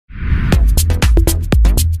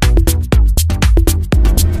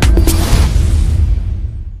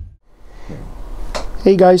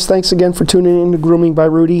Hey guys, thanks again for tuning in to Grooming by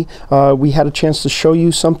Rudy. We had a chance to show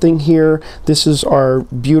you something here. This is our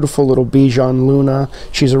beautiful little Bichon Luna.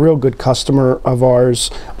 She's a real good customer of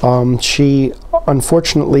ours. She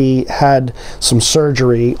unfortunately had some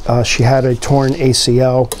surgery. She had a torn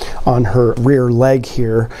ACL on her rear leg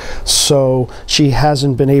here, so she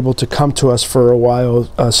hasn't been able to come to us for a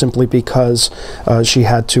while simply because she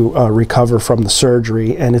had to recover from the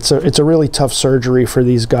surgery. And it's a really tough surgery for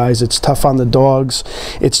these guys. It's tough on the dogs.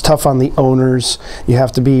 It's tough on the owners. You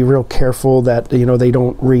have to be real careful that they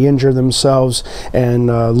don't re-injure themselves. And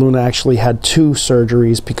Luna actually had 2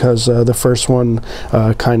 surgeries because the first one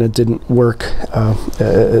kind of didn't work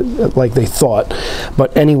like they thought.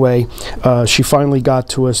 But anyway, she finally got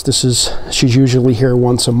to us. She's usually here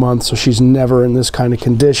once a month, so she's never in this kind of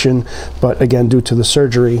condition. But again, due to the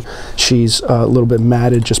surgery, she's a little bit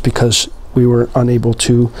matted just because we were unable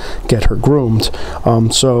to get her groomed.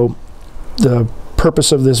 So the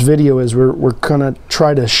purpose of this video is we're gonna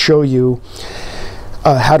try to show you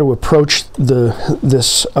how to approach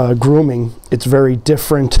this grooming. It's very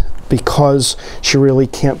different because she really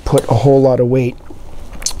can't put a whole lot of weight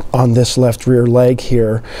on this left rear leg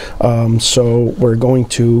here. So we're going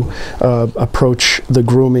to approach the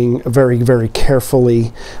grooming very, very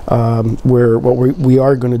carefully. What we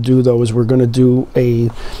are going to do though is we're going to do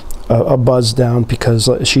a buzz down because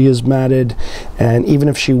she is matted, and even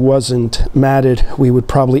if she wasn't matted, we would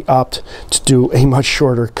probably opt to do a much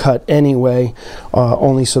shorter cut anyway,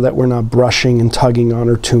 only so that we're not brushing and tugging on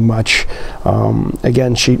her too much.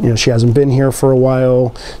 Again, she hasn't been here for a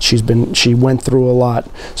while. She went through a lot,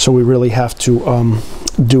 so we really have to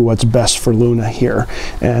do what's best for Luna here,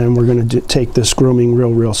 and we're going to take this grooming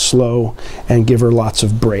real slow and give her lots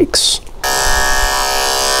of breaks.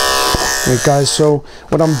 Right, guys, so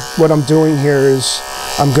what I'm doing here is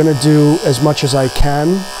I'm gonna do as much as I can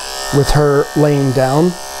with her laying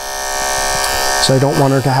down, so I don't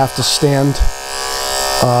want her to have to stand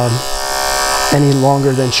any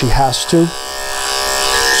longer than she has to.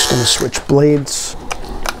 Just gonna switch blades.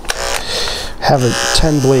 Have a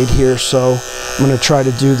 10 blade here, so I'm gonna try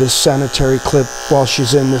to do this sanitary clip while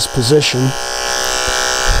she's in this position.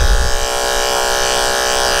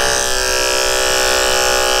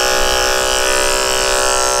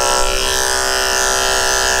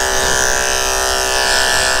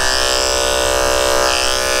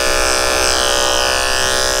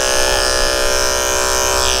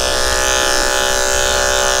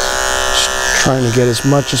 Trying to get as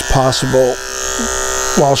much as possible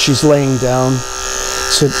while she's laying down,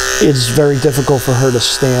 so it's very difficult for her to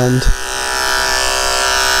stand.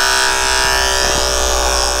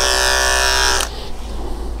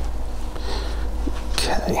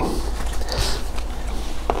 Okay.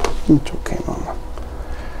 It's okay, Mama.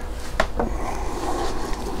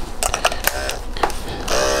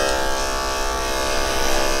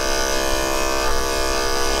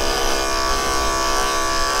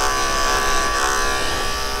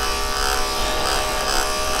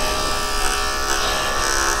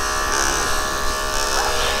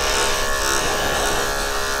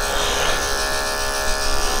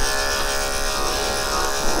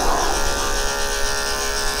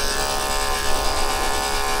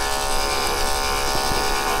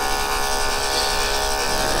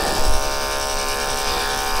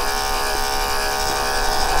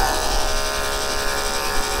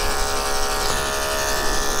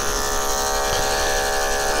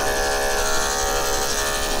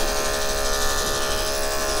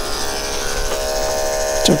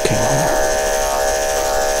 It's okay.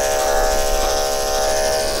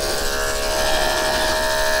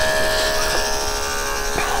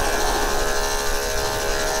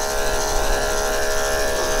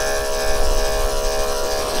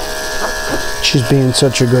 She's being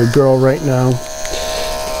such a good girl right now.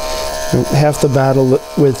 Half the battle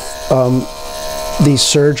with these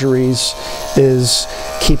surgeries is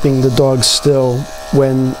keeping the dogs still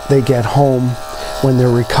when they get home, when they're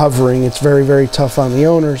recovering. It's very, very tough on the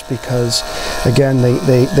owners because, again,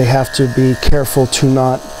 they have to be careful to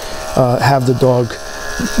not have the dog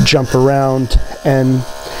jump around, and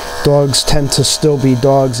dogs tend to still be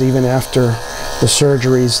dogs even after the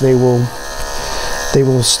surgeries. They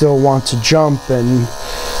will still want to jump and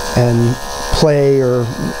play or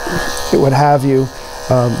what have you.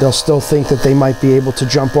 They'll still think that they might be able to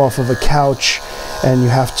jump off of a couch, and you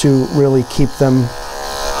have to really keep them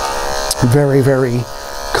very, very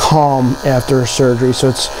calm after a surgery. So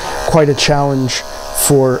it's quite a challenge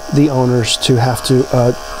for the owners to have to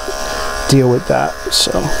deal with that.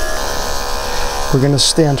 So we're going to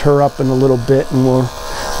stand her up in a little bit, and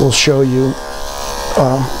we'll show you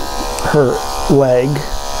her leg.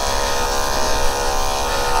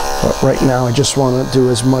 But right now I just want to do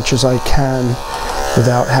as much as I can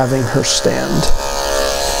without having her stand.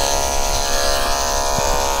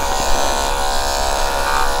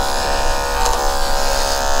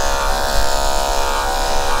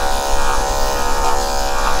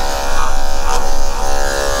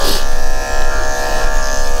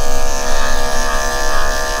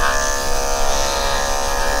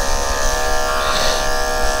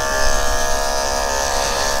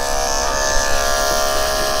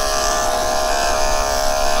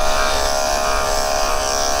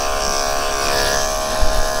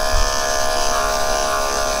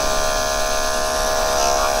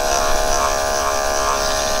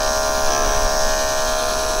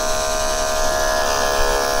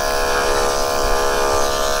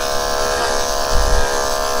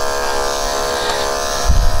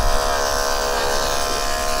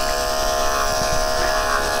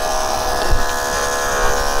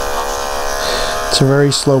 It's a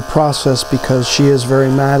very slow process because she is very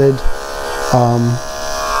matted.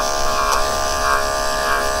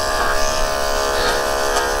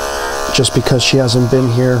 Just because she hasn't been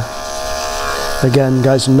here. Again,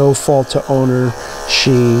 guys, no fault to owner.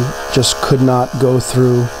 She just could not go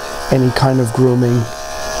through any kind of grooming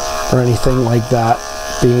or anything like that,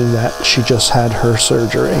 being that she just had her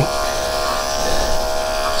surgery.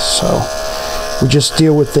 So we just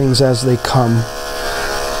deal with things as they come.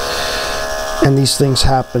 And these things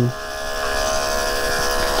happen. You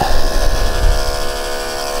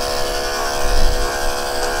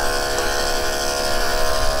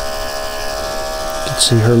can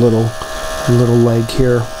see her little leg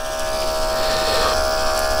here.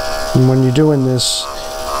 And when you're doing this,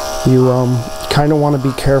 you kind of want to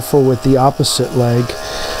be careful with the opposite leg,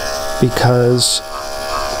 because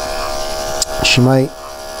she might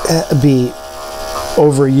be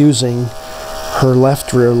overusing her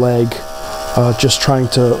left rear leg, just trying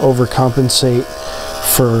to overcompensate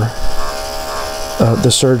for the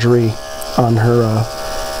surgery on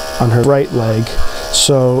her right leg.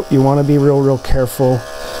 So you want to be real careful,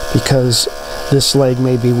 because this leg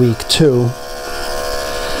may be weak too.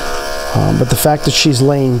 But the fact that she's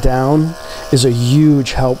laying down is a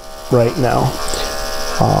huge help right now.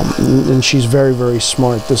 And she's very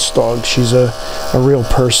smart, this dog. She's a real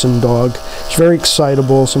person dog. She's very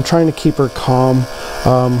excitable, so I'm trying to keep her calm.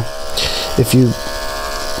 If you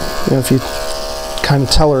kind of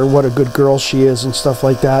tell her what a good girl she is and stuff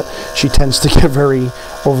like that, she tends to get very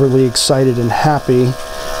overly excited and happy,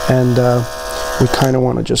 and we kind of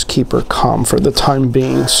want to just keep her calm for the time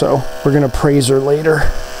being. So we're going to praise her later.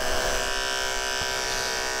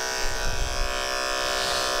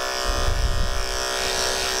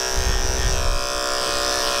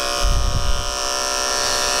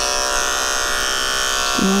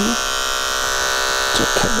 It's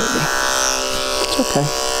okay, baby. It's okay.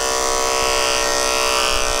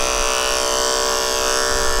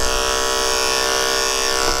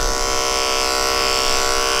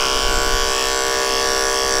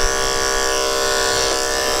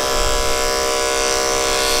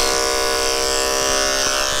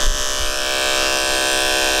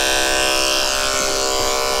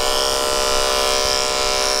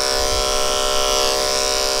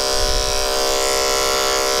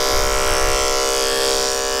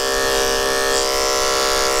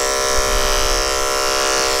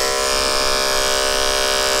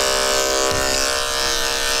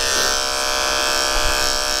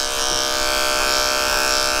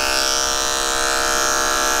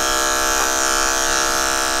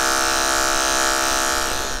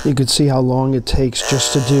 You could see how long it takes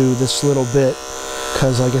just to do this little bit,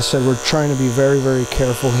 because like I said, we're trying to be very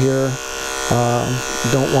careful here.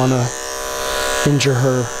 Don't want to injure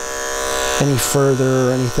her any further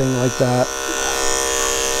or anything like that.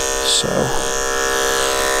 So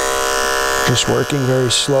just working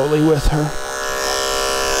very slowly with her.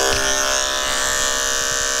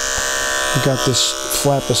 We got this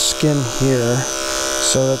flap of skin here,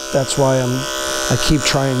 so that's why I keep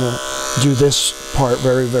trying to do this part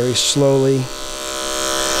very slowly,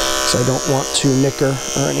 because I don't want to nick her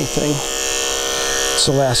or anything. It's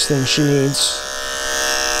the last thing she needs.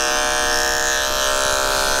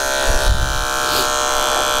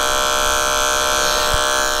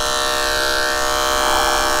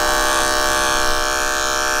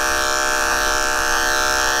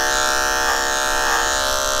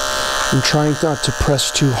 I'm trying not to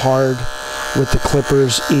press too hard with the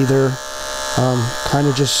clippers either. Kind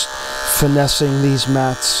of just finessing these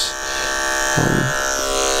mats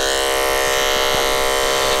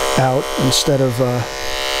out instead of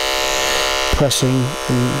pressing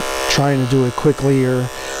and trying to do it quickly or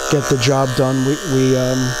get the job done.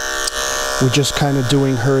 we're just kind of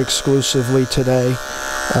doing her exclusively today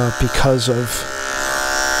because of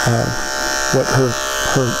what her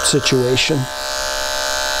situation.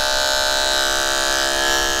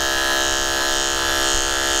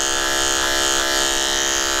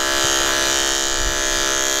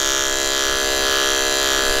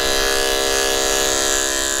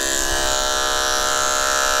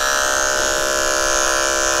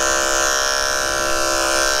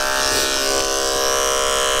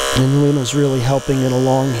 And Luna's really helping it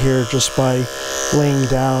along here just by laying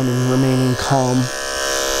down and remaining calm.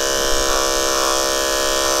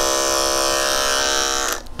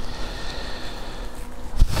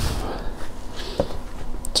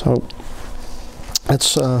 So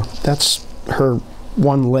that's her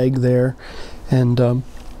one leg there, and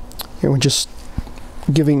we're just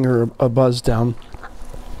giving her a buzz down.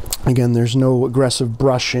 Again, there's no aggressive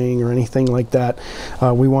brushing or anything like that.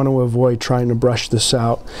 We want to avoid trying to brush this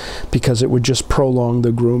out because it would just prolong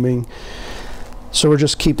the grooming. So we're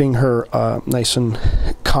just keeping her nice and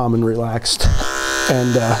calm and relaxed.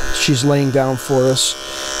 And she's laying down for us.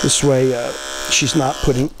 This way she's not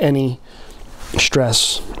putting any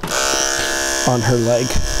stress on her leg.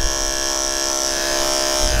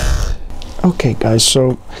 Okay guys,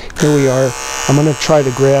 so here we are. I'm going to try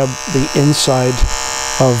to grab the inside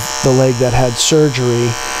of the leg that had surgery,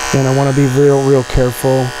 and I want to be real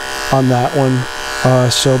careful on that one.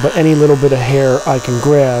 But any little bit of hair I can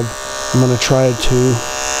grab, I'm going to try to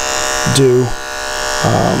do.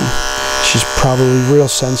 She's probably real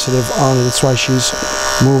sensitive on it. That's why she's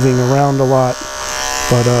moving around a lot.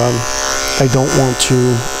 But I don't want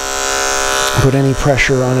to put any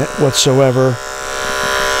pressure on it whatsoever.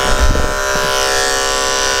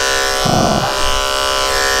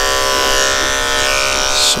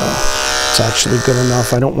 It's actually good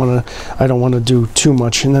enough. I don't want to do too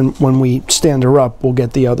much, and then when we stand her up, we'll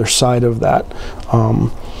get the other side of that.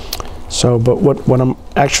 But what I'm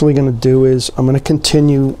actually going to do is I'm going to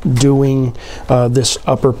continue doing this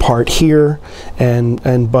upper part here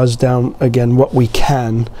and buzz down again what we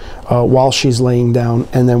can while she's laying down,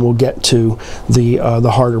 and then we'll get to the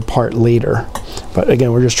harder part later. But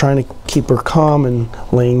again, we're just trying to keep her calm and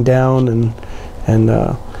laying down and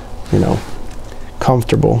you know,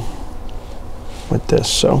 comfortable with this.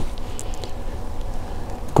 So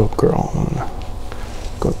good girl, Luna.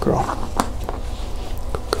 Good girl.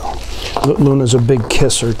 Good girl. Luna's a big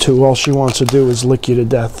kisser too. All she wants to do is lick you to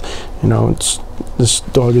death. You know, this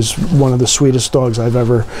dog is one of the sweetest dogs I've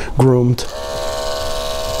ever groomed.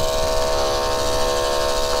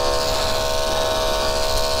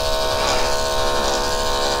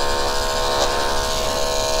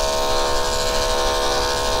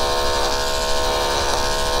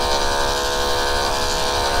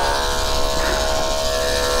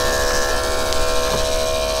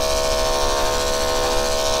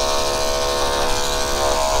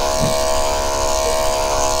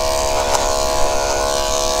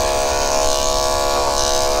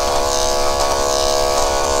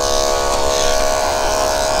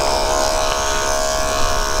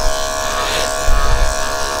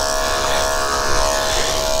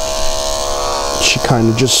 She kind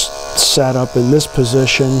of just sat up in this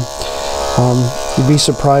position. You'd be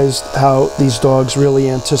surprised how these dogs really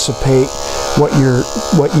anticipate what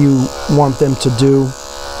you want them to do.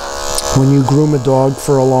 When you groom a dog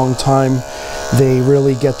for a long time, they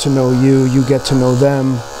really get to know you. You get to know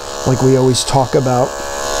them, like we always talk about.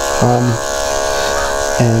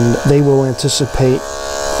 And they will anticipate.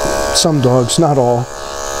 Some dogs, not all,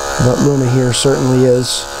 but Luna here certainly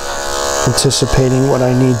is anticipating what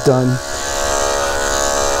I need done.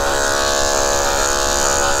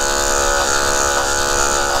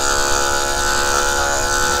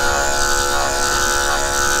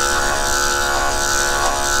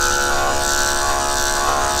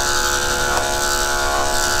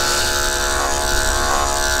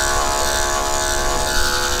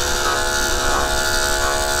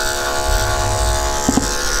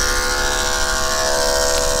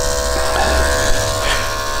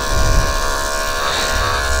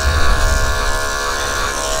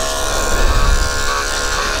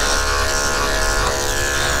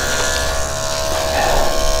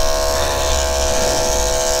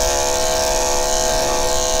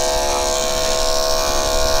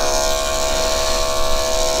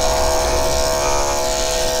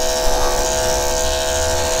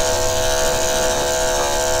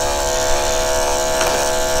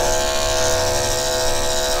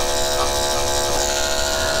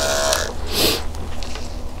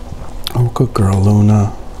 Good girl,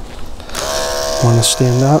 Luna. Want to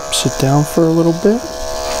stand up, sit down for a little bit?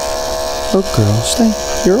 Good girl, stay.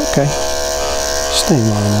 You're okay. Stay,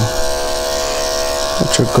 Luna.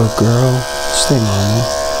 Such a good girl. Stay, Mama.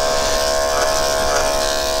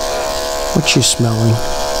 What's she smelling?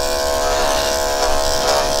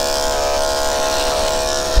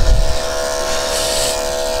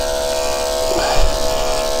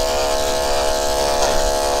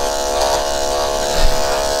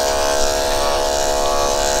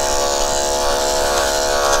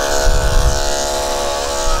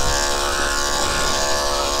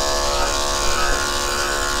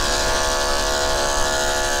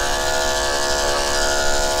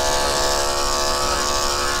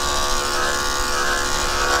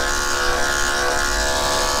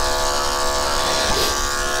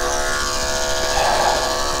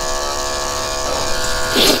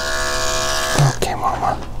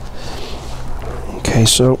 Okay,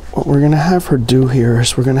 so what we're going to have her do here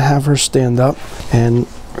is we're going to have her stand up, and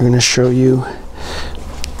we're going to show you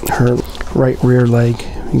her right rear leg.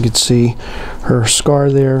 You can see her scar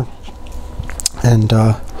there, and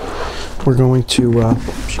we're going to,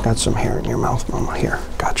 she got some hair in your mouth, Mama. Here,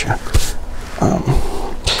 gotcha.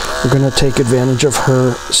 We're going to take advantage of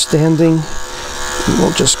her standing.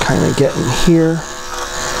 We'll just kind of get in here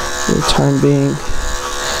for the time being.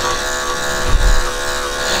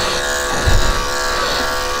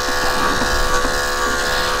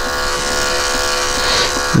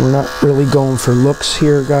 We're not really going for looks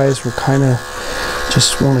here, guys. We're kind of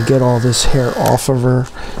just want to get all this hair off of her.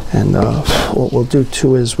 And what we'll do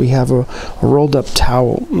too is we have a rolled up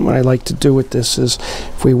towel. And what I like to do with this is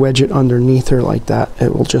if we wedge it underneath her like that,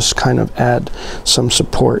 it will just kind of add some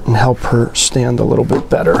support and help her stand a little bit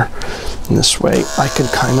better. And this way I can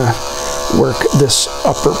kind of work this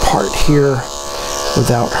upper part here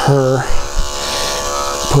without her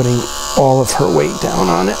putting all of her weight down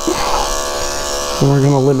on it. And we're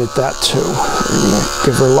going to limit that too. We're going to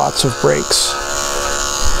give her lots of breaks.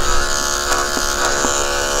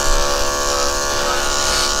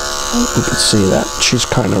 You can see that she's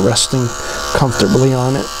kind of resting comfortably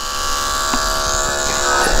on it.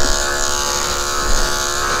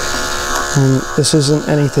 And this isn't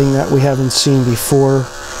anything that we haven't seen before.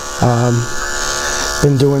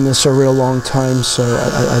 Been doing this a real long time, so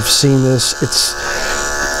I've seen this.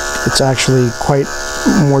 It's actually quite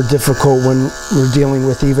more difficult when we're dealing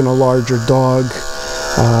with even a larger dog.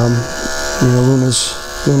 You know,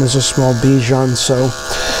 Luna's a small Bichon, so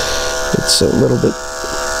it's a little bit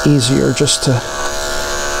easier just to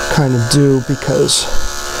kind of do because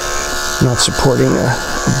I'm not supporting a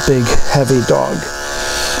big heavy dog.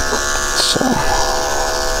 So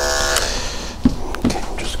okay,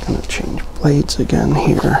 I'm just gonna change blades again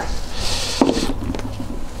here.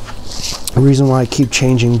 The reason why I keep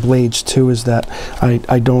changing blades too is that I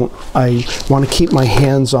want to keep my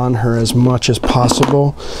hands on her as much as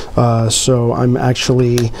possible. So I'm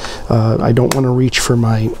actually I don't want to reach for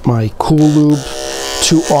my cool lube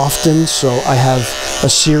too often, so I have a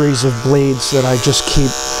series of blades that I just keep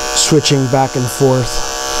switching back and forth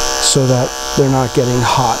so that they're not getting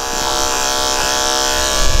hot.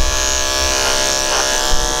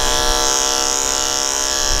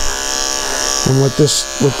 And what this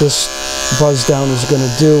buzz down is going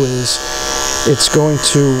to do is it's going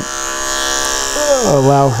to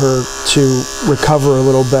allow her to recover a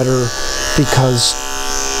little better because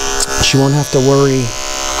she won't have to worry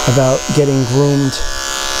about getting groomed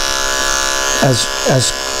as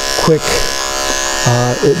quick.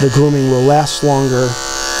 The grooming will last longer,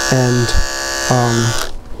 and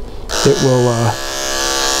it will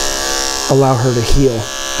allow her to heal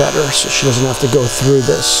better, so she doesn't have to go through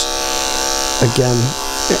this again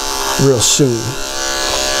real soon.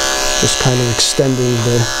 Just kind of extending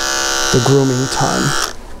the grooming time.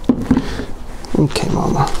 Okay,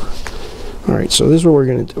 Mama. Alright, so this is what we're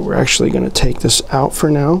going to do. We're actually going to take this out for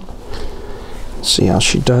now. See how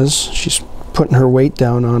she does. She's putting her weight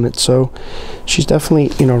down on it, so she's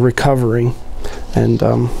definitely, you know, recovering. And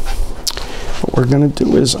what we're going to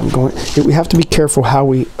do is we have to be careful how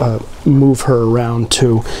we move her around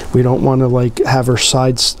too. We don't want to like have her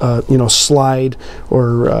sides you know, slide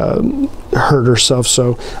or hurt herself,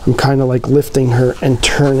 so I'm kind of like lifting her and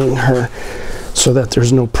turning her so that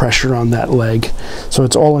there's no pressure on that leg. So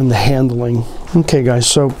it's all in the handling. Okay guys,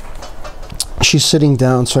 so she's sitting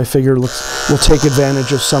down, so I figured we'll take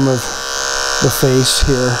advantage of some of the face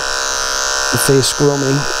here, the face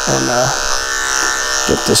grooming, and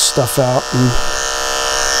get this stuff out, and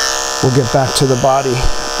we'll get back to the body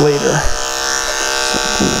later.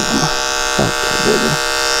 Okay, baby.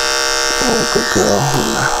 Oh, good girl.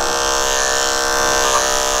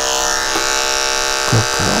 Good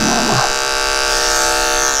girl, Mama.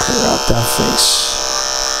 Clear out that face.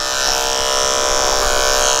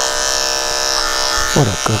 What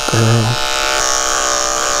a good girl.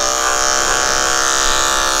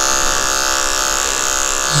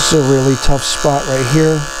 This is a really tough spot right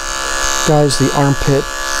here. Guys, the armpit,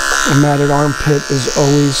 the matted armpit is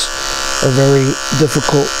always a very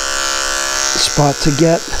difficult spot to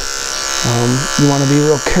get. You want to be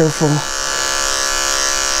real careful.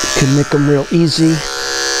 You can nick them real easy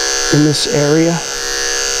in this area.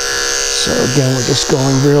 So again, we're just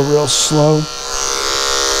going real slow,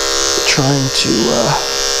 trying to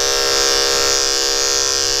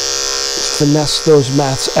finesse those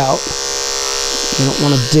mats out. You don't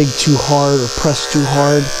want to dig too hard or press too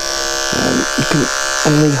hard. You can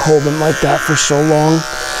only hold them like that for so long.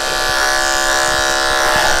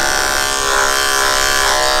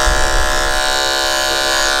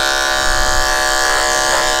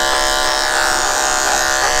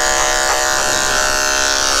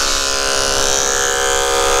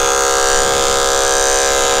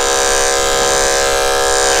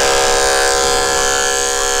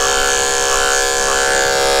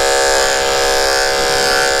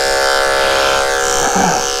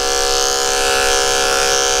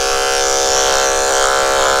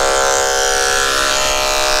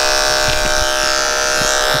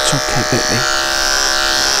 It's okay, baby.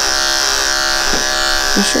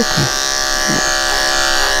 It's okay.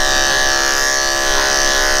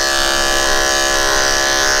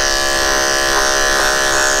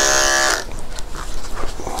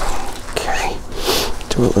 Okay.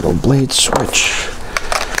 Do a little blade switch.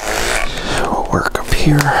 We'll work up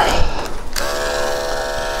here.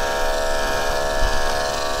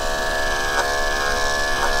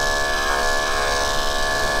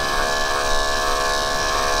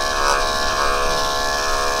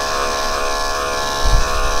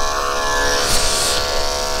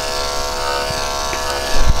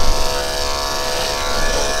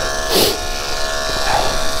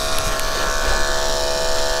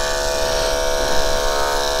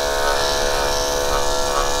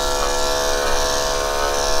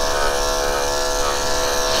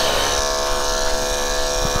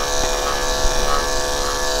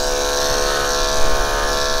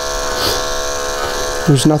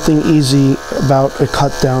 There's nothing easy about a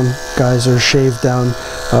cut down, guys, or a shave down.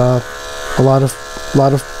 A lot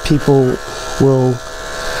of people will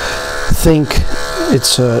think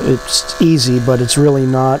it's easy, but it's really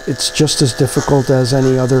not. It's just as difficult as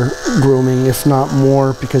any other grooming, if not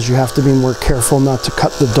more, because you have to be more careful not to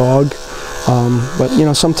cut the dog. But you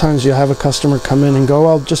know, sometimes you have a customer come in and go,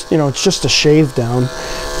 well, just, you know, it's just a shave down,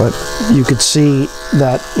 but you could see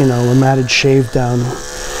that, you know, a matted shave down,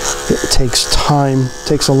 it takes time,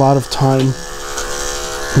 takes a lot of time,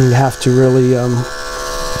 and you have to really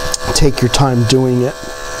take your time doing it,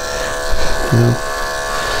 you know.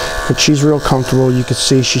 But she's real comfortable. You can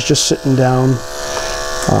see she's just sitting down.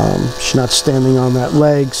 She's not standing on that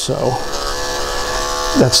leg, so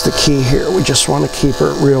that's the key here. We just want to keep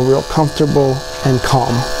her real comfortable and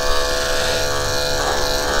calm.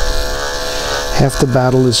 Half the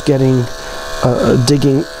battle is getting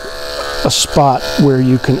digging a spot where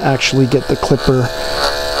you can actually get the clipper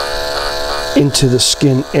into the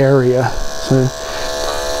skin area. So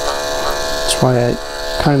that's why I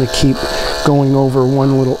kind of keep going over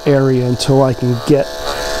one little area until I can get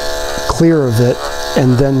clear of it,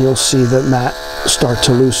 and then you'll see the mat start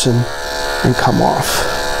to loosen and come off.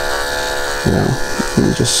 You know,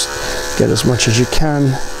 and just get as much as you can.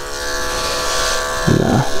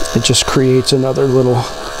 And, it just creates another little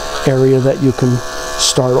area that you can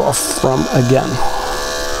start off from again,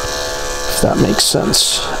 if that makes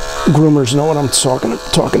sense. Groomers know what I'm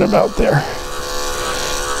talking about there.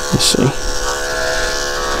 You see.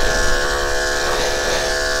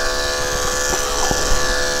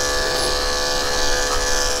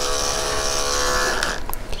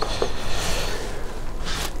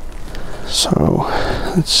 So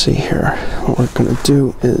let's see here. What we're going to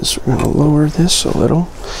do is we're going to lower this a little.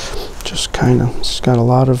 Just kind of, it's got a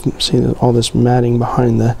lot of, see all this matting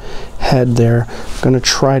behind the head there. I'm going to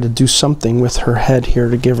try to do something with her head here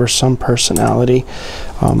to give her some personality.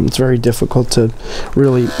 It's very difficult to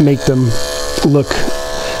really make them look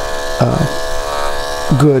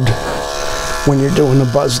good when you're doing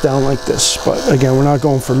a buzz down like this. But again, we're not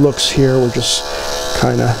going for looks here. We're just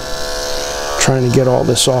kind of trying to get all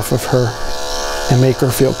this off of her and make her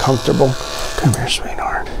feel comfortable. Come here,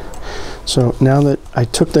 sweetheart. So now that I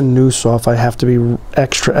took the noose off, I have to be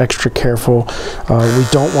extra careful. We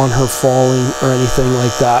don't want her falling or anything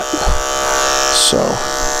like that. So,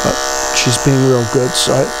 but she's being real good,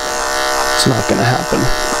 so it's not going to happen.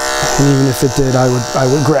 And even if it did, I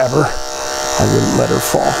would grab her. I wouldn't let her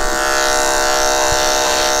fall.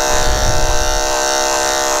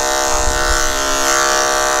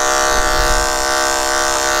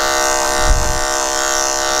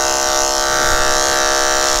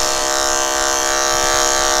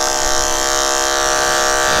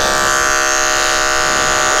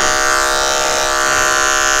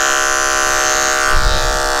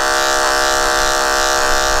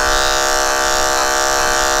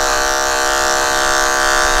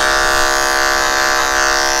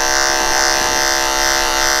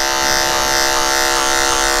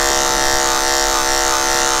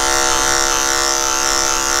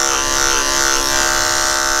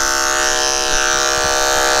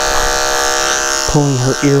 pulling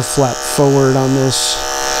her ear flap forward on this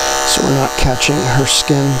so we're not catching her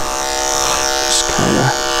skin. Just kind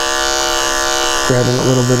of grabbing a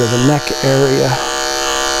little bit of the neck area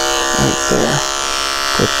right there.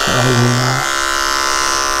 Good girl, Luna.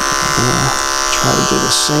 I'm gonna try to do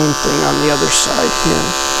the same thing on the other side here.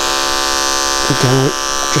 Again, we're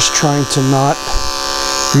just trying to not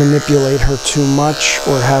manipulate her too much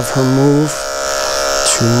or have her move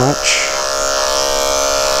too much.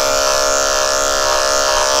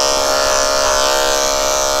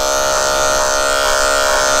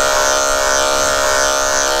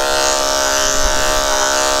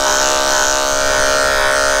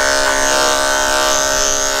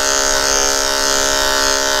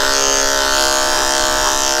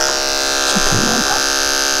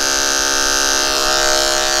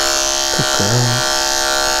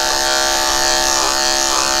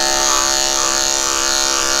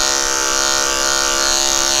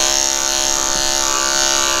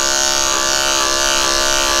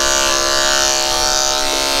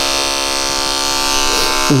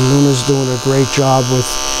 And Luna's doing a great job with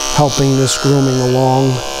helping this grooming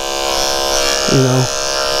along, you know.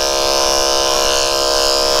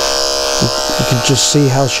 You can just see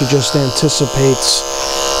how she just anticipates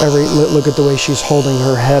every, look at the way she's holding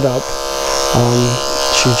her head up.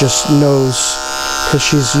 She just knows, because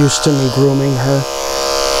she's used to me grooming her.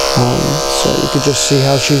 So you could just see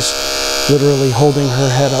how she's literally holding her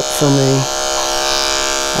head up for me.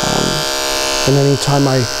 And anytime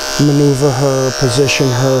I maneuver her, position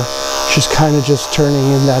her, she's kind of just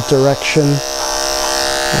turning in that direction.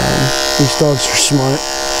 These dogs are smart.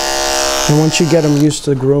 And once you get them used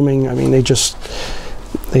to grooming, I mean, they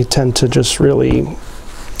tend to just really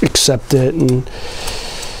accept it and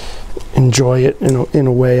enjoy it in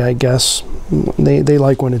a way, I guess. They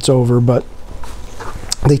like when it's over, but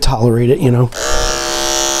they tolerate it, you know.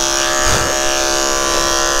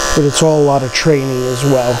 But it's all a lot of training as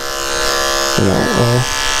well. You know,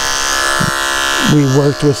 we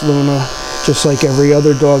worked with Luna just like every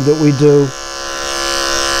other dog that we do.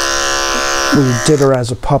 We did her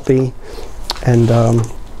as a puppy, and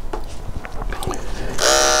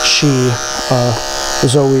she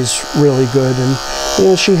was always really good. And you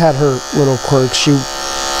know, she had her little quirks. She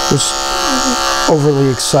was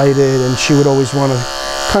overly excited, and she would always want to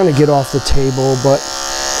kind of get off the table. But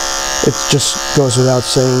it just goes without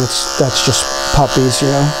saying, that's just puppies, you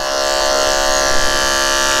know.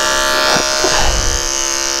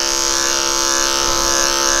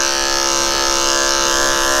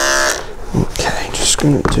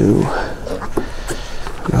 Gonna do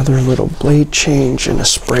another little blade change and a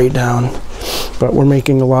spray down, but we're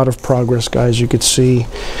making a lot of progress, guys. You could see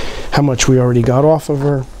how much we already got off of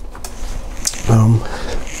her,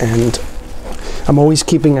 and I'm always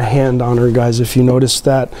keeping a hand on her, guys. If you notice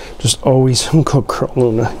that, just always, good girl,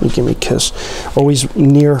 Luna, you give me a kiss, always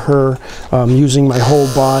near her, using my whole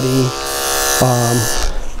body,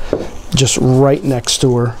 just right next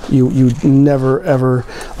to her. You never ever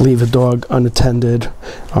leave a dog unattended.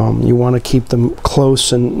 You want to keep them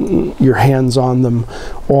close and your hands on them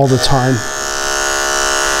all the time.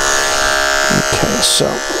 Okay, so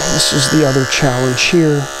this is the other challenge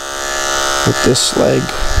here with this leg.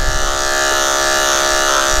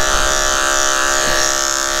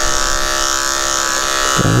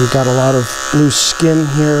 Okay, we got a lot of loose skin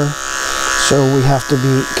here, so we have to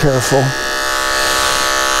be careful.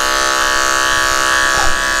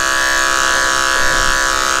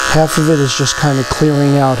 Half of it is just kind of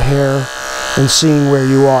clearing out hair and seeing where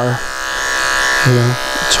you are. You know,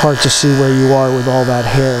 it's hard to see where you are with all that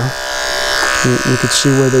hair. You could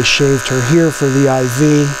see where they shaved her here for the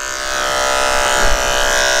IV.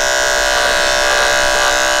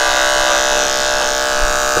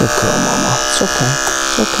 Good girl, Mama. It's okay.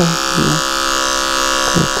 It's okay.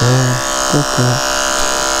 Good girl. Good girl.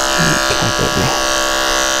 Okay, baby.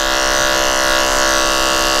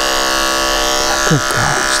 Good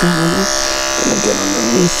girl. Stay with me. I'm gonna get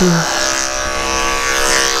underneath her.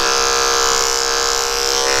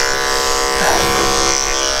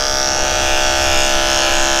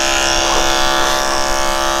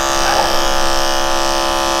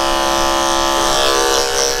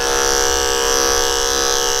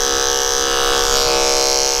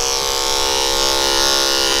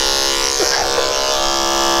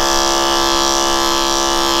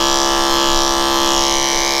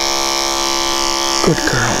 Good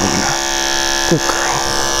girl, Luna. Good girl.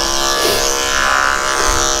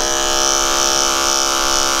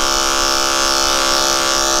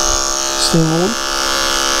 Stay warm.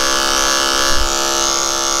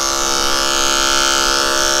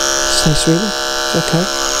 Stay, sweetie. It's okay.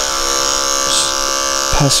 This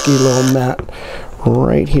pesky little mat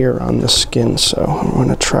right here on the skin, so I'm going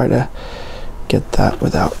to try to get that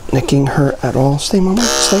without nicking her at all. Stay, Mama.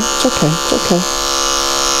 Stay. It's okay. It's okay.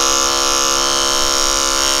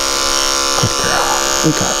 Good girl.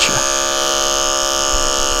 We got you.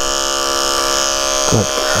 Good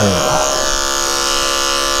girl.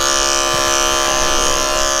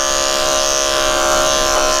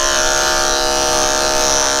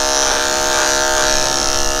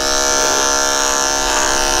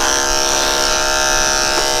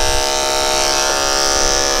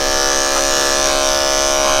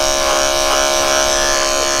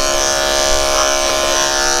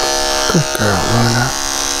 Good girl, Luna.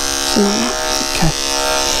 Okay.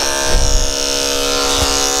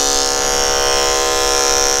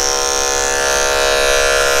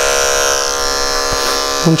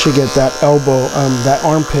 Once you get that elbow, that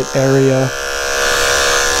armpit area,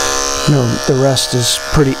 you know, the rest is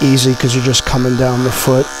pretty easy because you're just coming down the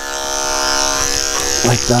foot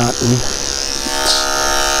like that, and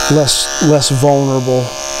it's less vulnerable.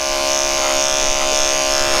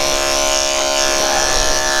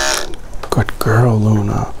 Good girl,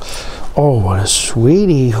 Luna. Oh, what a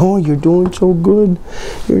sweetie. Oh, you're doing so good.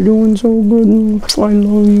 You're doing so good. I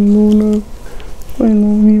love you, Luna. I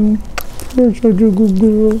love you. You're such a good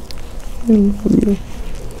girl. I love you.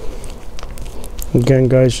 Again,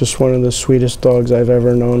 guys, just one of the sweetest dogs I've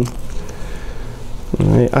ever known.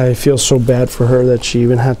 I feel so bad for her that she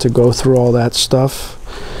even had to go through all that stuff.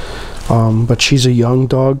 But she's a young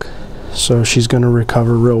dog, so she's going to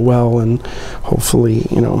recover real well, and hopefully,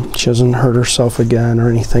 you know, she doesn't hurt herself again or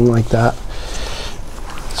anything like that.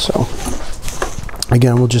 So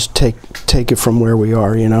again, we'll just take it from where we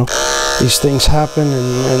are, you know. These things happen,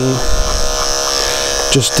 and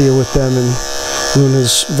just deal with them. And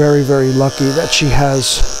Luna's very, very lucky that she has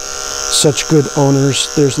such good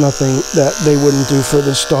owners. There's nothing that they wouldn't do for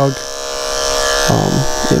this dog,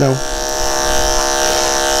 you know.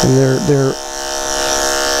 And they're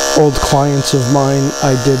old clients of mine.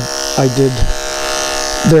 I did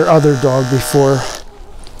their other dog before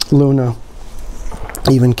Luna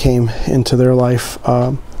even came into their life.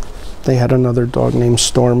 They had another dog named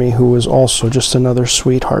Stormy, who was also just another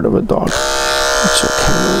sweetheart of a dog. It's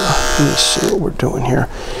okay, Luna. Let me see what we're doing here.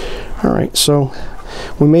 All right, so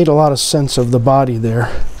we made a lot of sense of the body there.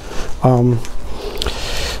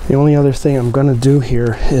 The only other thing I'm going to do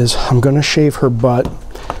here is I'm going to shave her butt.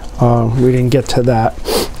 We didn't get to that.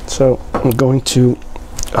 So I'm going to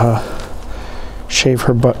shave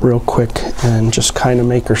her butt real quick and just kind of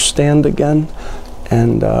make her stand again.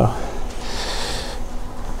 And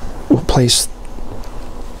we'll place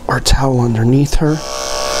our towel underneath her.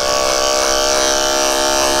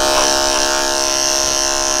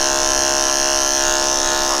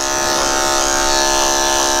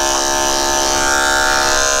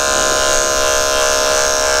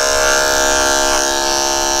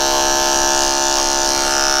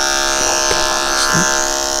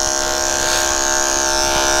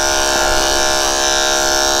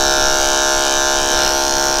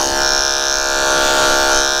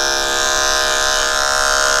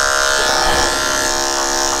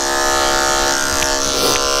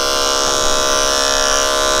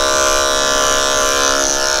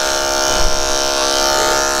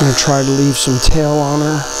 I'm going to try to leave some tail on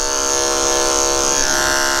her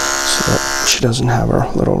so that she doesn't have her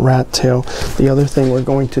little rat tail. The other thing we're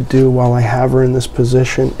going to do while I have her in this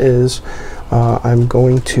position is I'm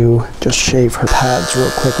going to just shave her pads real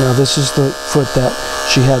quick. Now this is the foot that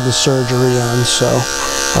she had the surgery on, so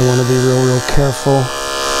I want to be real careful.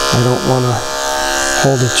 I don't want to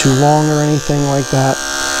hold it too long or anything like that.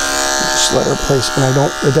 Just let her place, and I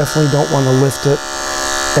definitely don't want to lift it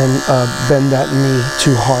and bend that knee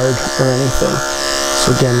too hard or anything.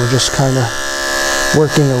 So again, we're just kind of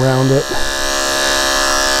working around it.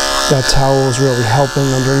 That towel is really helping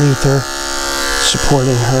underneath her,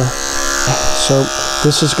 supporting her. So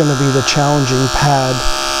this is going to be the challenging pad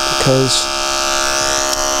because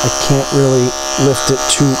I can't really lift it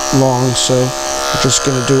too long, so we're just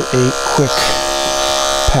going to do a quick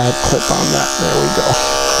pad clip on that. There we go.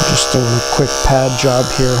 I'm just doing a quick pad job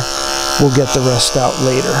here. We'll get the rest out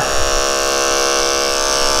later.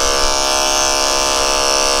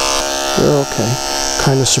 Okay,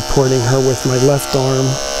 kind of supporting her with my left arm.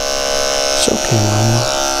 It's okay, Mama.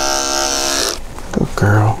 Good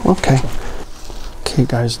girl. Okay. Okay,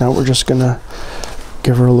 guys, now we're just gonna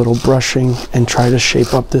give her a little brushing and try to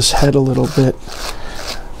shape up this head a little bit.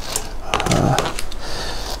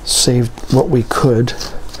 Saved what we could.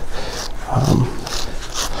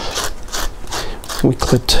 We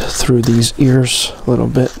clipped through these ears a little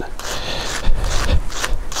bit.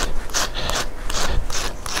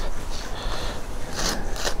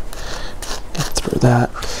 through that.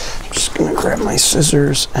 I'm just gonna grab my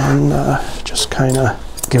scissors and just kind of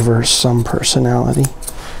give her some personality.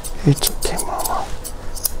 It's okay, Mama.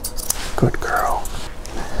 Good girl.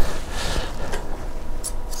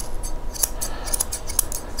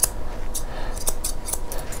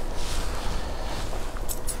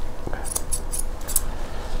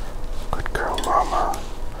 Good girl, Mama.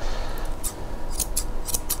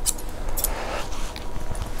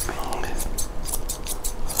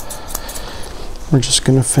 We're just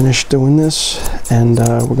gonna finish doing this, and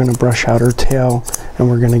we're gonna brush out her tail, and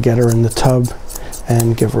we're gonna get her in the tub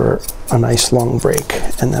and give her a nice long break,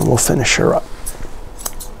 and then we'll finish her up.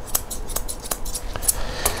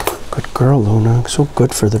 Good girl, Luna. So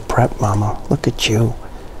good for the prep, Mama. Look at you.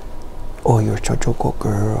 Oh, you're such a good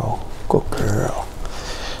girl. Good girl.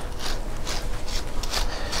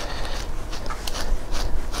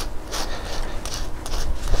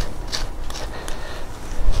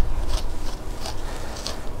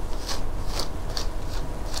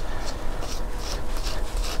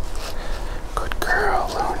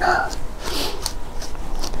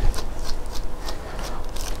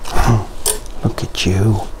 Look at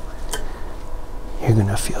you. You're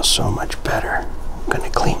gonna feel so much better. I'm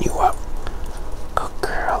gonna clean you up. Good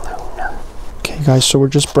girl, Luna. Okay guys, so we're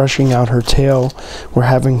just brushing out her tail. We're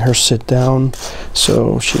having her sit down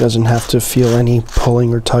so she doesn't have to feel any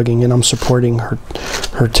pulling or tugging, and I'm supporting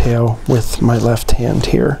her tail with my left hand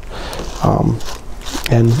here.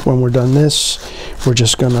 And when we're done this, we're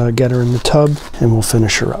just gonna get her in the tub and we'll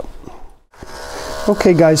finish her up.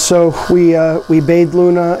 Okay guys, so we bathed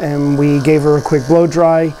Luna and we gave her a quick blow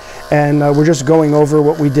dry, and we're just going over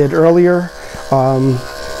what we did earlier.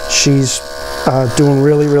 She's doing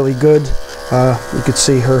really good. You could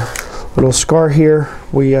see her little scar here.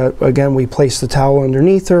 Again, we placed the towel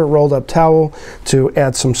underneath her, rolled up towel to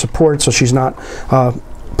add some support so she's not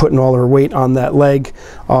putting all her weight on that leg.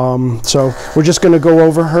 So we're just going to go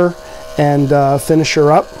over her and finish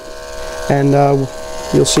her up, and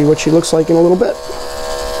you'll see what she looks like in a little bit.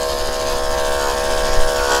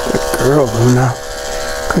 Good girl, Luna.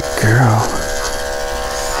 Good girl.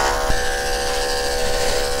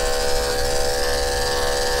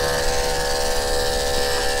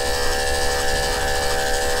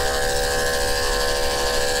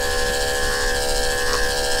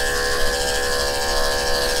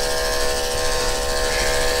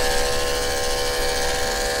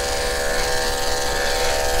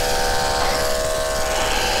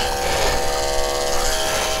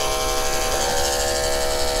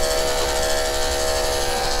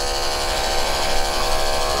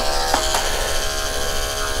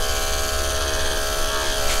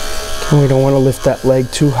 We don't want to lift that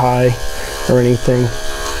leg too high or anything.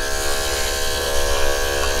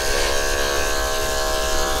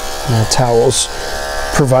 And our towel's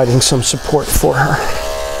providing some support for her.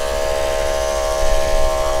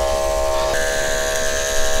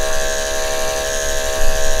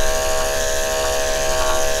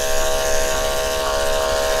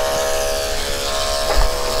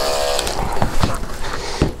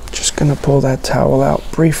 Just gonna pull that towel out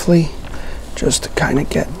briefly, just to kind of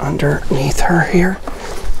get underneath her here.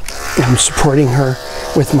 I'm supporting her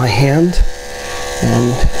with my hand,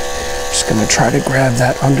 and just gonna try to grab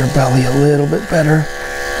that underbelly a little bit better.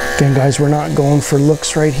 Again guys, we're not going for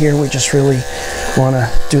looks right here, we just really want to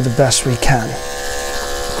do the best we can.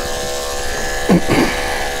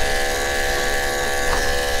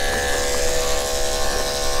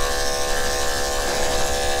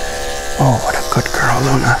 Oh, what a good girl,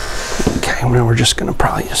 Luna. Okay, now we're just gonna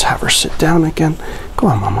probably just have her sit down again. Go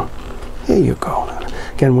on, Mama. Here you go.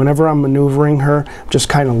 Again, whenever I'm maneuvering her, I'm just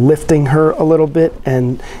kind of lifting her a little bit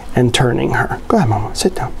and turning her. Go ahead, Mama.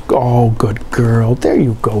 Sit down. Oh, good girl. There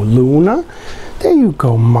you go, Luna. There you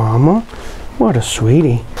go, Mama. What a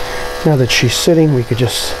sweetie. Now that she's sitting, we could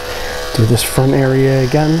just do this front area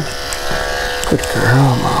again. Good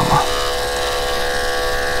girl, Mama.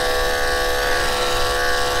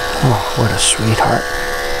 Oh, what a sweetheart.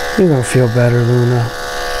 You're gonna feel better, Luna.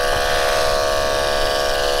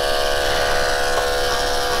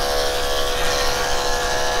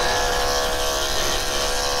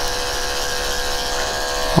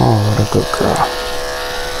 Oh, what a good girl.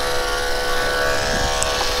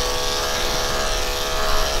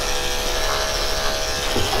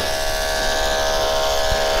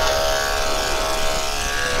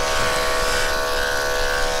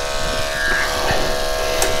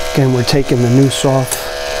 Again, we're taking the noose off,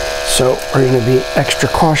 so we're going to be extra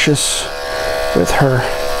cautious with her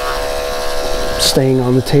staying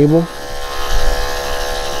on the table.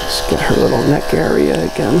 Let's get her little neck area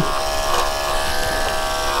again.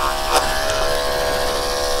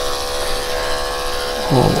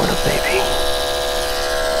 Oh, what a baby.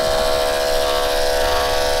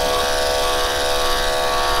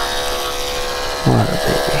 What a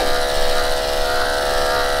baby.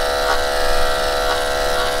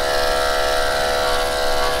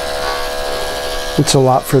 It's a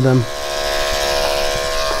lot for them.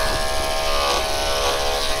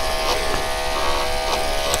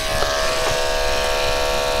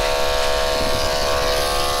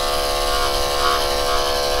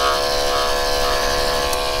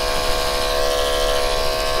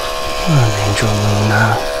 What an angel, Luna.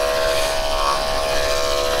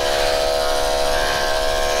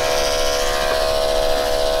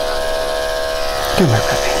 Come here,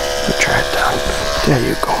 baby. Put your head down. There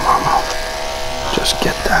you go, Mama. Just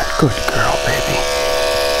get that. Good girl, baby.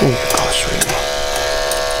 There you go, sweetie.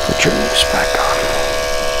 Put your knees back on.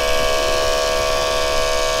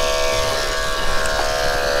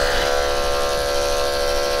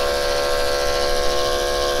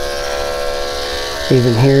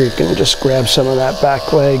 Even here, you can just grab some of that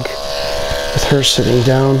back leg with her sitting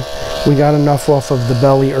down. We got enough off of the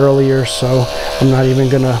belly earlier, so I'm not even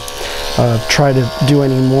gonna try to do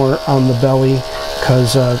any more on the belly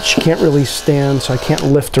because she can't really stand, so I can't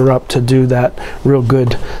lift her up to do that real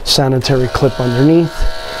good sanitary clip underneath.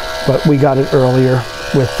 But we got it earlier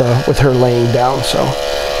with her laying down, so.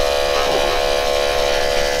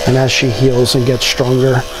 And as she heals and gets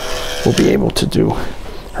stronger, we'll be able to do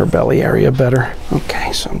her belly area better.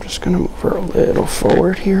 Okay, so I'm just gonna move her a little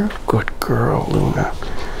forward here. Good girl, Luna.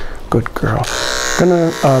 Good girl.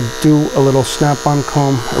 Gonna do a little snap-on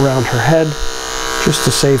comb around her head just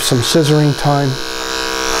to save some scissoring time.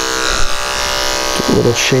 Do a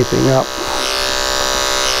little shaping up.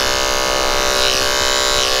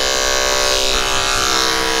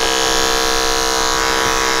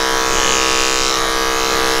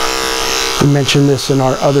 We mentioned this in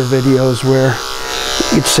our other videos where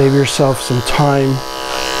you'd save yourself some time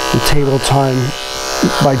and table time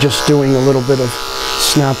by just doing a little bit of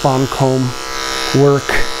snap-on comb work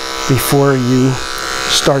before you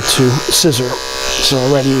start to scissor. So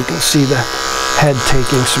already you can see the head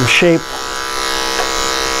taking some shape,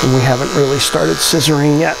 and we haven't really started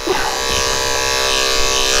scissoring yet.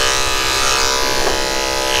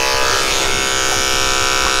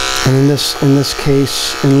 And in this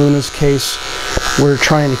case, in Luna's case, we're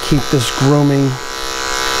trying to keep this grooming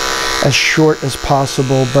as short as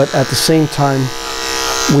possible, but at the same time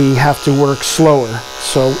we have to work slower.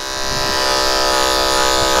 So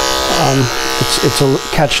it's a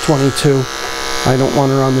catch-22. I don't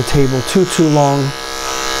want her on the table too long,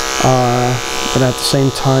 but at the same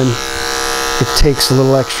time it takes a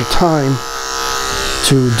little extra time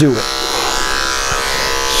to do it.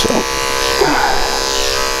 So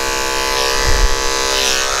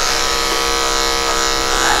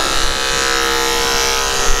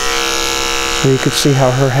you can see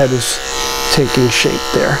how her head is taking shape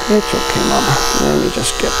there. It's okay, Mama. Let me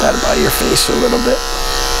just get that by your face a little bit.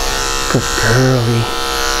 Good girlie.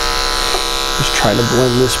 Just try to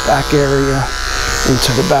blend this back area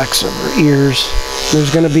into the backs of her ears.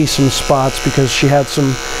 There's going to be some spots because she had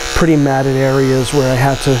some pretty matted areas where I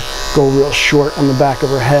had to go real short on the back of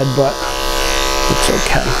her head, but it's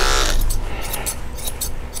okay.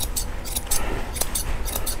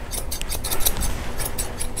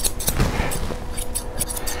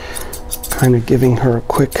 Kind of giving her a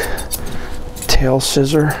quick tail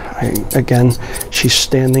scissor. Again, she's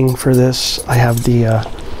standing for this. I have the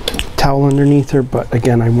towel underneath her, but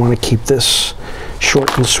again, I want to keep this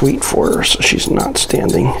short and sweet for her so she's not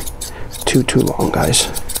standing too long, guys.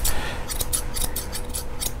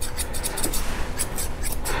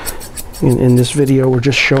 In this video, we're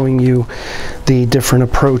just showing you the different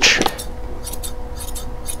approach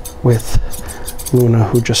with Luna,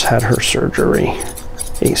 who just had her surgery,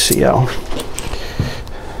 ACL.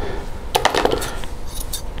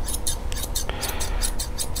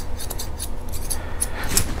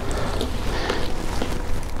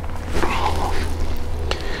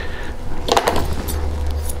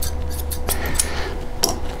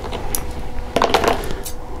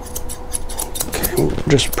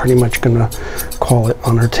 Just pretty much gonna call it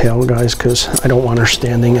on her tail, guys, because I don't want her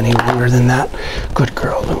standing any longer than that. Good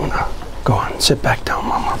girl, Luna. Go on, sit back down,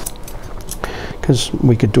 Mama. Because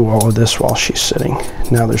we could do all of this while she's sitting.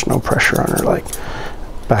 Now there's no pressure on her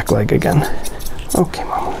back leg again. Okay,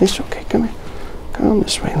 Mama, it's okay. Come here. Come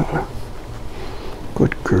this way, Luna.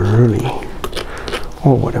 Good girlie.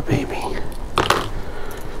 Oh, what a baby.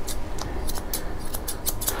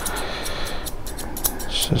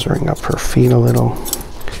 Scissoring up her feet a little.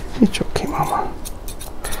 It's okay, Mama.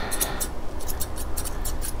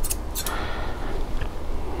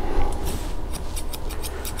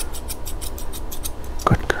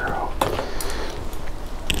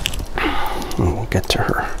 get to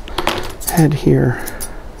her head here.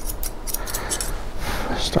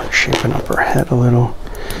 Start shaping up her head a little.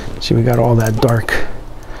 See, we got all that dark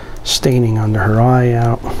staining under her eye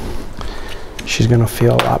out. She's gonna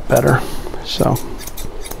feel a lot better. So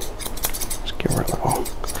let's give her a little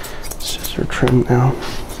scissor trim now.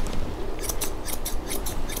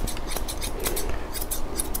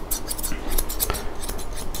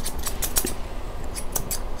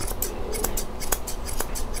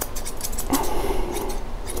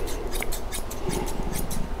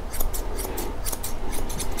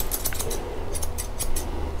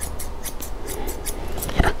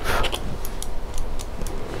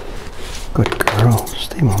 Good girl.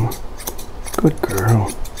 Stay, Mama. Good girl.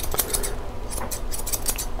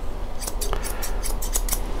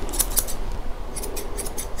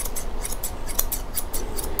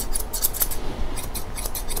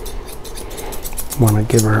 Want to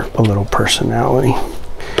give her a little personality.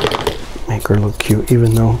 Make her look cute,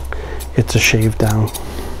 even though it's a shave down.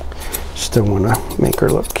 Still want to make her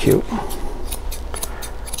look cute.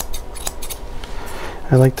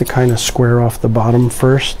 I like to kind of square off the bottom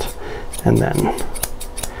first and then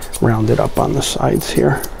round it up on the sides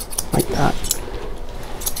here, like that.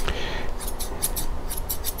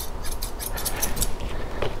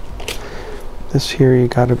 This here you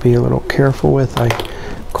got to be a little careful with. I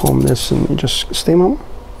comb this and just stay, Mama,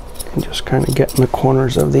 and just kind of get in the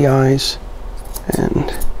corners of the eyes and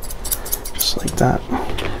just like that.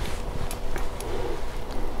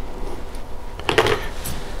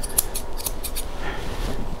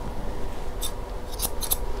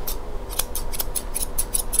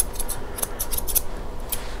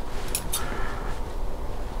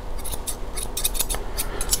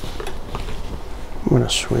 What a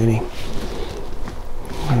sweetie.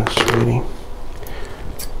 What a sweetie.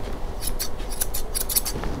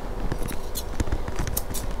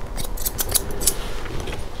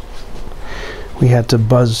 We had to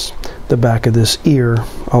buzz the back of this ear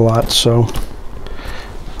a lot, so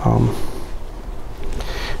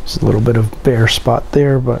there's a little bit of bare spot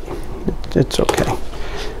there, but it's okay.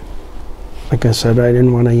 Like I said, I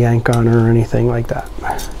didn't want to yank on her or anything like that.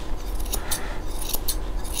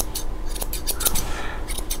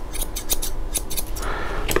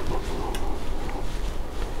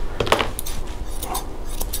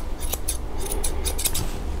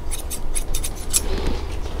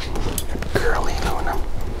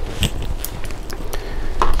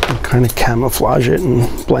 Kind of camouflage it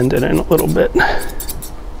and blend it in a little bit.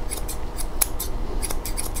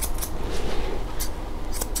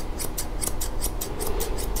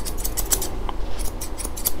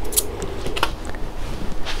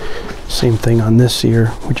 Same thing on this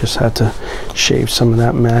ear. We just had to shave some of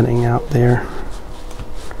that matting out there.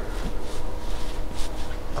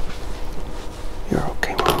 You're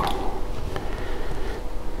okay, Mama.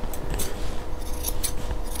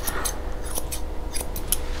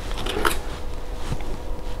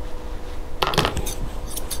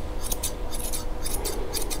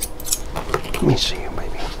 Let me see you,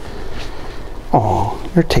 baby. Oh,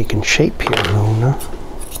 you're taking shape here, Luna.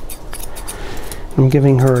 I'm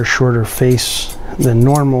giving her a shorter face than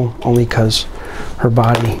normal, only because her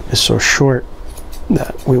body is so short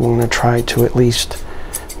that we want to try to at least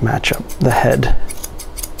match up the head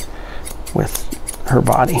with her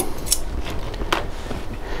body.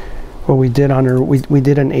 What we did on her, we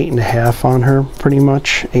did an 8.5 on her, pretty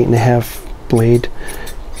much 8.5 blade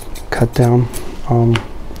cut down.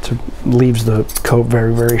 To leaves the coat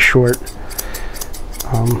very, very short.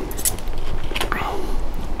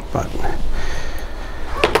 But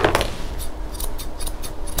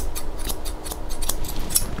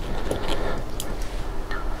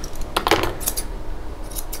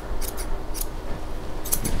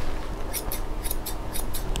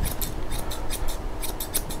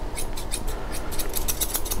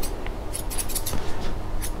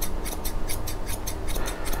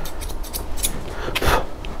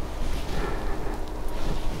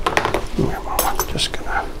just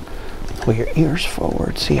gonna pull your ears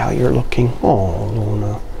forward, see how you're looking. Oh,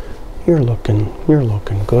 Luna, you're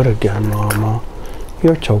looking good again, Mama.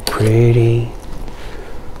 You're so pretty.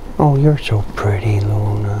 Oh, you're so pretty,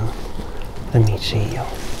 Luna. Let me see you.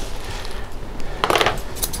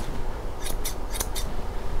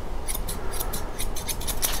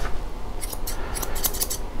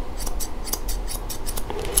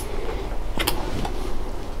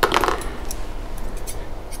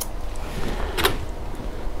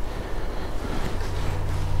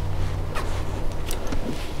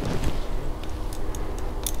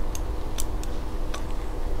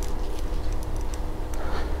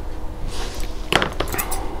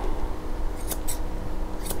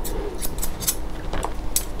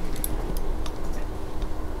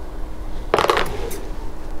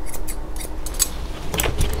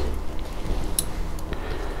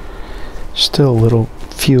 Still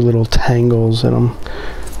few little tangles that I'm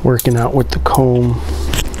working out with the comb,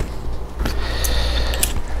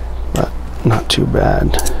 but not too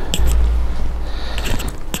bad.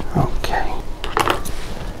 Okay.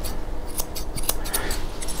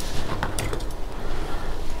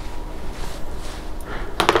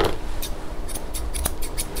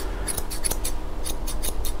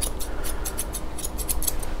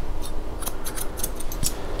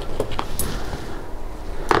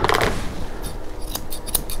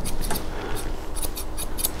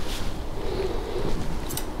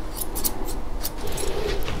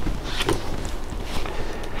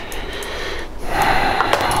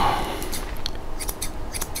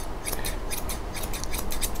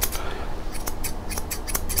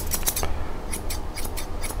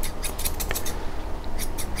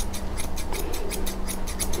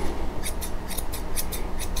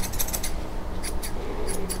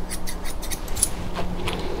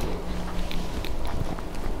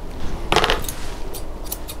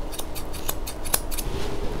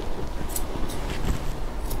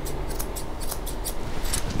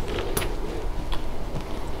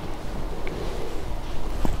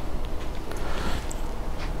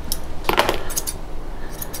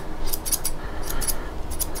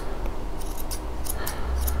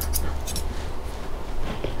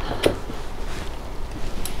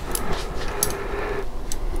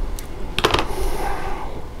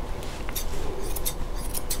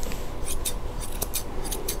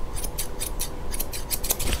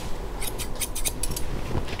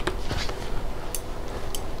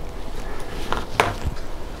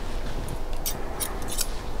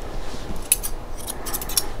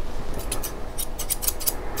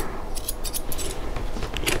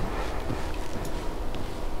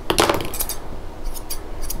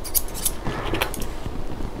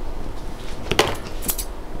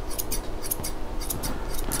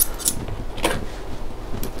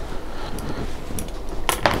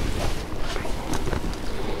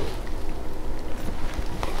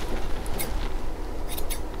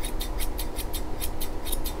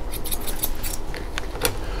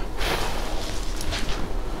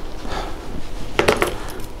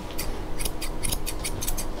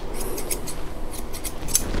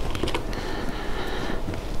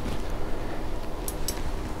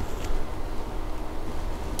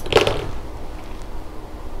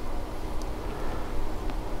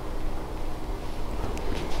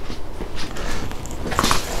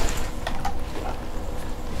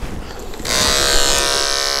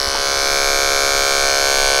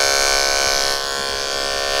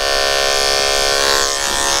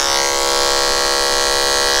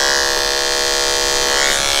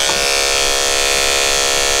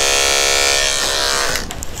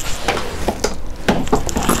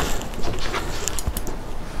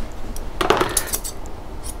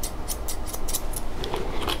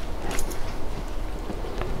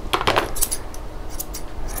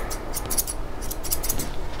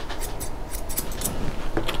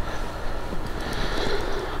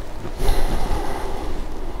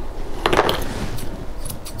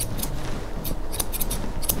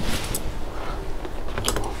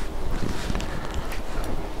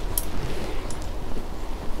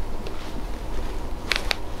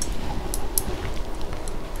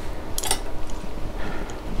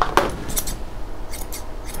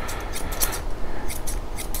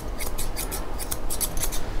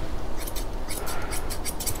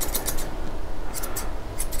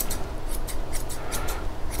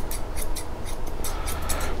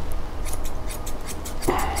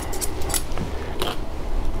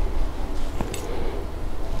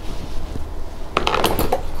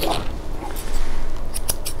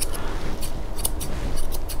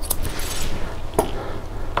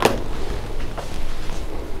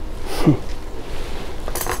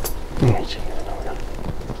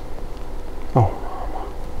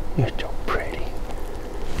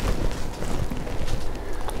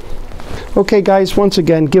 Okay guys, once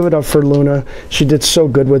again, give it up for Luna. She did so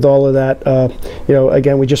good with all of that. You know,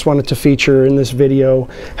 again, we just wanted to feature in this video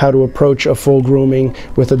how to approach a full grooming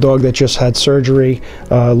with a dog that just had surgery.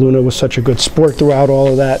 Luna was such a good sport throughout all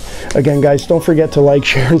of that. Again guys, don't forget to like,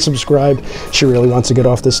 share, and subscribe. She really wants to get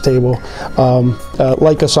off this table.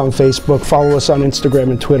 Like us on Facebook, follow us on Instagram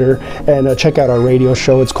and Twitter, and check out our radio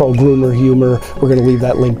show. It's called Groomer Humor. We're going to leave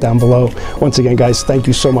that link down below. Once again guys, thank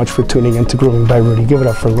you so much for tuning in to Grooming by Rudy. Give it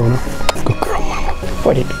up for Luna. Good girl, mama.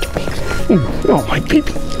 What did you do? Oh, my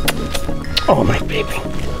baby. Oh, my baby.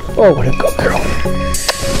 Oh, what a good girl.